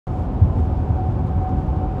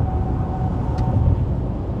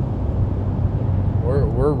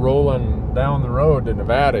we're rolling down the road to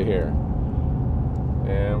Nevada here.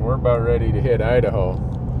 And we're about ready to hit Idaho.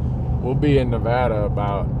 We'll be in Nevada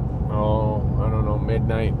about, I don't know,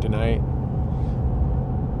 midnight tonight.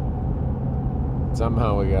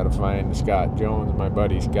 Somehow we got to find Scott Jones. My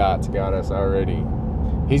buddy Scott's got us already.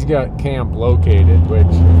 He's got camp located, which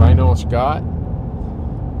if I know Scott,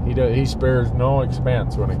 he spares no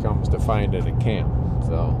expense when it comes to finding a camp.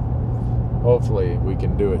 So hopefully we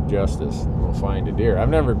can do it justice. We'll find a deer. I've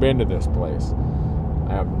never been to this place.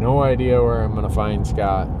 I have no idea where I'm going to find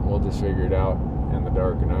Scott. We'll just figure it out in the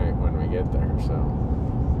dark of night when we get there. So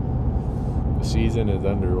the season is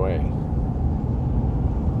underway.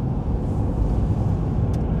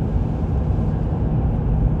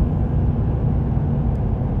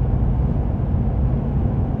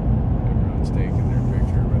 Everyone's taking their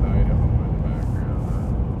picture with Idaho in the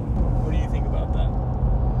background. What do you think about that?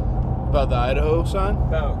 About the Idaho sign?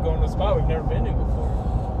 About going to a spot we've never been to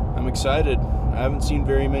before. I'm excited. I haven't seen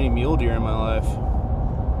very many mule deer in my life.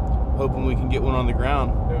 Hoping we can get one on the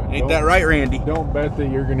ground. Ain't that right, Randy? Don't bet that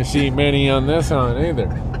you're going to see many on this hunt either.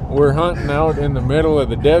 We're hunting out in the middle of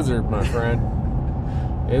the desert, my friend.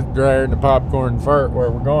 It's drier than a popcorn fart where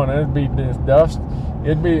we're going. It'd be this dust.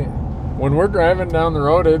 It'd be, when we're driving down the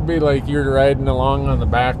road, it'd be like you're riding along on the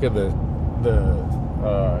back of the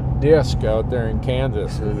disc out there in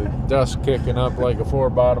Kansas, with the dust kicking up like a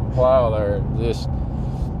four-bottom plow there. Just,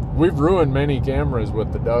 we've ruined many cameras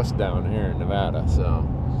with the dust down here in Nevada, so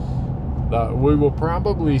we will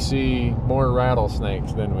probably see more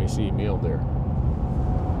rattlesnakes than we see mule deer.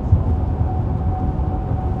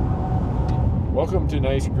 Welcome to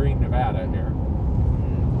nice green Nevada here.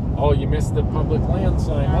 Oh, you missed the public land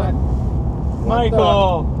sign. What?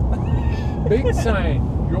 Michael! What big sign.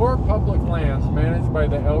 Your public lands managed by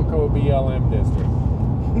the Elko BLM district.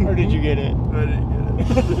 Or did you get it? I didn't get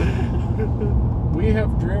it. We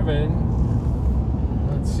have driven,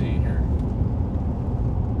 let's see here,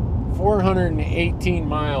 418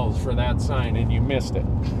 miles for that sign, and you missed it.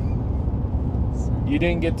 You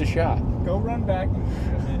didn't get the shot. Go run back and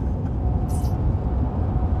grab it.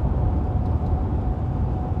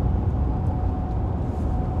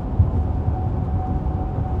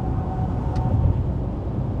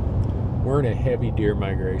 We're in a heavy deer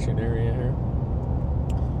migration area here.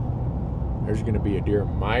 There's going to be a deer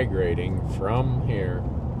migrating from here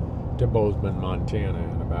to Bozeman, Montana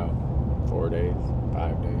in about 4 days,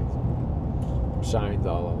 5 days. Signs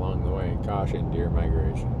all along the way. Caution, deer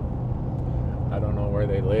migration. I don't know where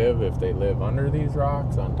they live, if they live under these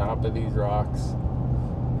rocks, on top of these rocks,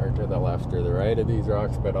 or to the left or the right of these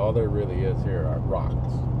rocks, but all there really is here are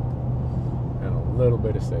rocks and a little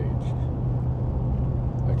bit of sage.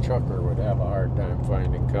 A chucker would have a hard time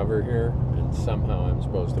finding cover here, and somehow I'm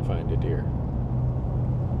supposed to find a deer.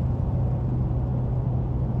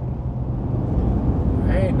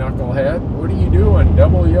 Hey, knucklehead, what are you doing?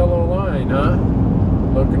 Double yellow line, huh?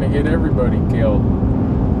 Looking to get everybody killed.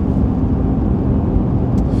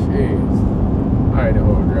 Jeez.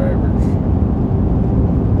 Idaho drivers.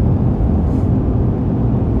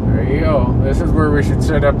 There you go. This is where we should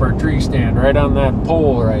set up our tree stand, right on that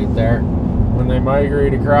pole right there. When they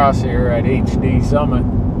migrate across here at HD Summit.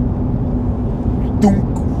 Dunk.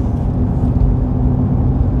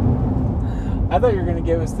 I thought you were going to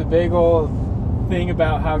give us the big old thing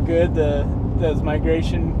about how good those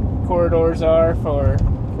migration corridors are for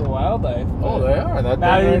wildlife. Oh, they are. That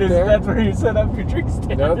now right there. That's where you set up your tree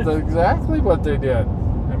stand. That's exactly what they did.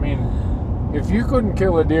 I mean, if you couldn't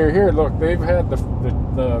kill a deer here, look, they've had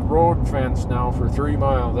the road fence now for 3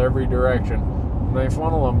 miles every direction. And they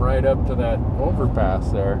funnel them right up to that overpass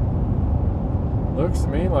there. Looks to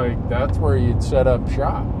me like that's where you'd set up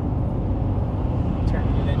shop.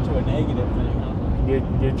 Turning it into a negative thing,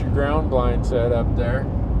 huh? Get your ground blind set up there.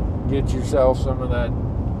 Get yourself some of that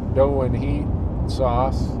dough and heat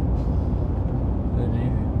sauce. And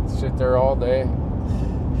you sit there all day.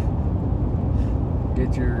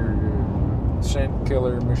 Get your scent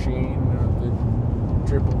killer machine, the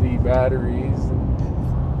triple D batteries.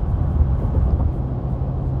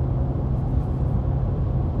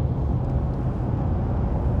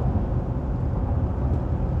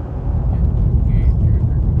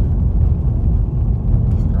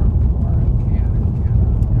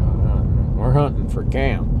 We're hunting for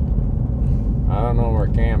camp. I don't know where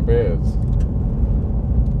camp is.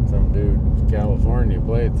 Some dude in California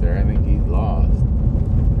plates there. I think he's lost.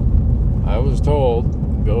 I was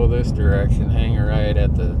told, go this direction, hang a right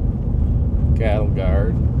at the cattle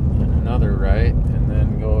guard, and another right, and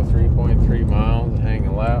then go 3.3 miles, hang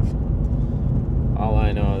a left. All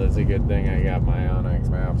I know is it's a good thing I got my Onyx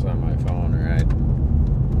maps on my phone, right?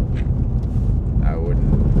 I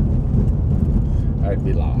wouldn't. I'd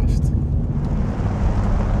be lost.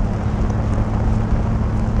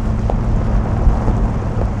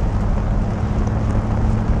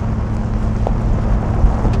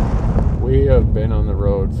 We have been on the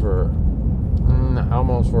road for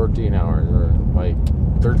almost 14 hours, or like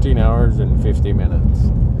 13 hours and 50 minutes.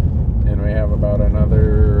 And we have about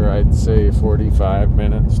another, I'd say, 45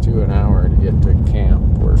 minutes to an hour to get to camp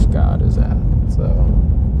where Scott is at. So,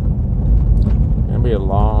 it's gonna be a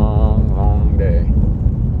long, long day.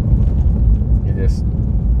 You just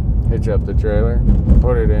hitch up the trailer,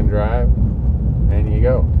 put it in drive, and you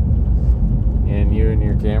go. And you and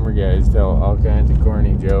your camera guys tell all kinds of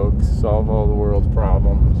corny jokes, solve all the world's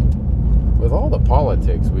problems. With all the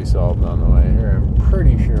politics we solved on the way here, I'm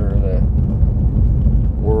pretty sure that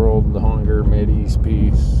world hunger, Mideast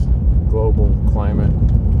peace, global climate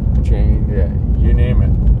change, yeah, you name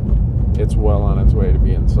it, it's well on its way to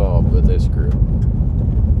being solved with this group.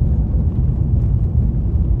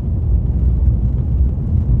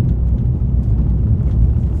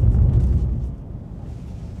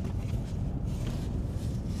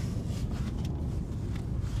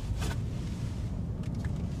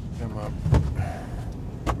 Come up.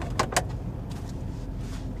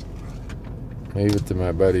 Leave it to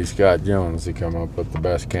my buddy Scott Jones to come up with the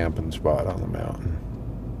best camping spot on the mountain.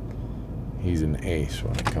 He's an ace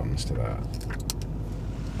when it comes to that.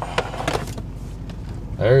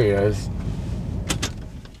 There he is.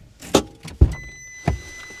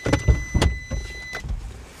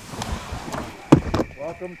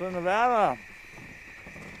 Welcome to Nevada.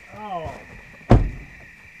 Oh,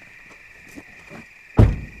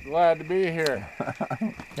 Glad to be here.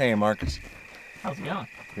 Hey, Marcus. how's it going?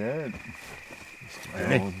 Good.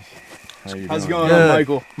 Hey. How you How's it doing? going, Good.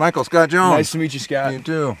 Michael? Michael Scott Jones. Nice to meet you, Scott. You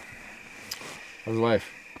too. How's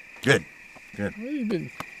life? Good. What have you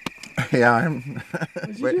been? Yeah, I'm.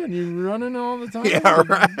 What you doing? You running all the time? Yeah, You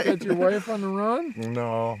right. Got your wife on the run?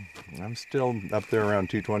 No, I'm still up there around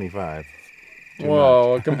 225. Too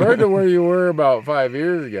Well, compared to where you were about 5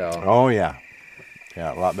 years ago, Oh yeah,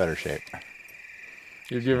 yeah, a lot better shape.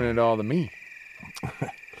 you're giving it all to me.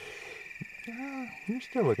 You're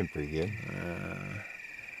still looking pretty good.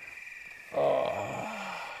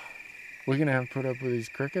 We gonna have to put up with these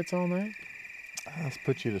crickets all night? Let's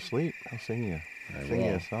put you to sleep. I'll sing you I you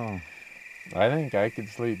will. a song. I think I could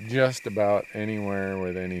sleep just about anywhere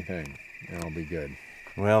with anything, and I'll be good.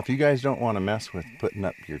 Well, if you guys don't want to mess with putting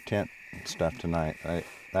up your tent and stuff tonight,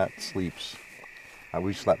 that sleeps.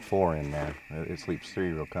 We slept 4 in there. It sleeps 3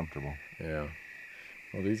 real comfortable. Yeah.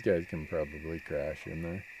 Well, these guys can probably crash in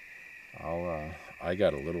there. I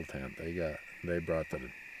got a little tent. They brought the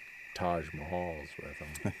Taj Mahals with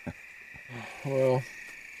them. Well,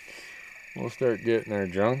 we'll start getting our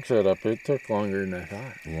junk set up. It took longer than I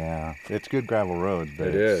thought. Yeah, it's good gravel roads, but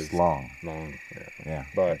It it's is. long. Long, yeah. Yeah,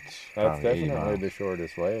 But it's that's probably 80 definitely miles. the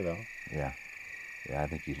shortest way, though. Yeah, I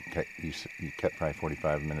think you cut probably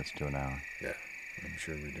 45 minutes to an hour. Yeah, I'm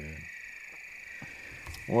sure we did.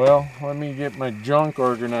 Well, let me get my junk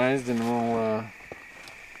organized, and we'll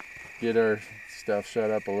get our stuff set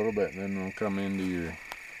up a little bit, and then we'll come into your.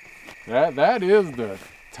 That is the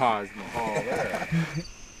Taj Mahal there.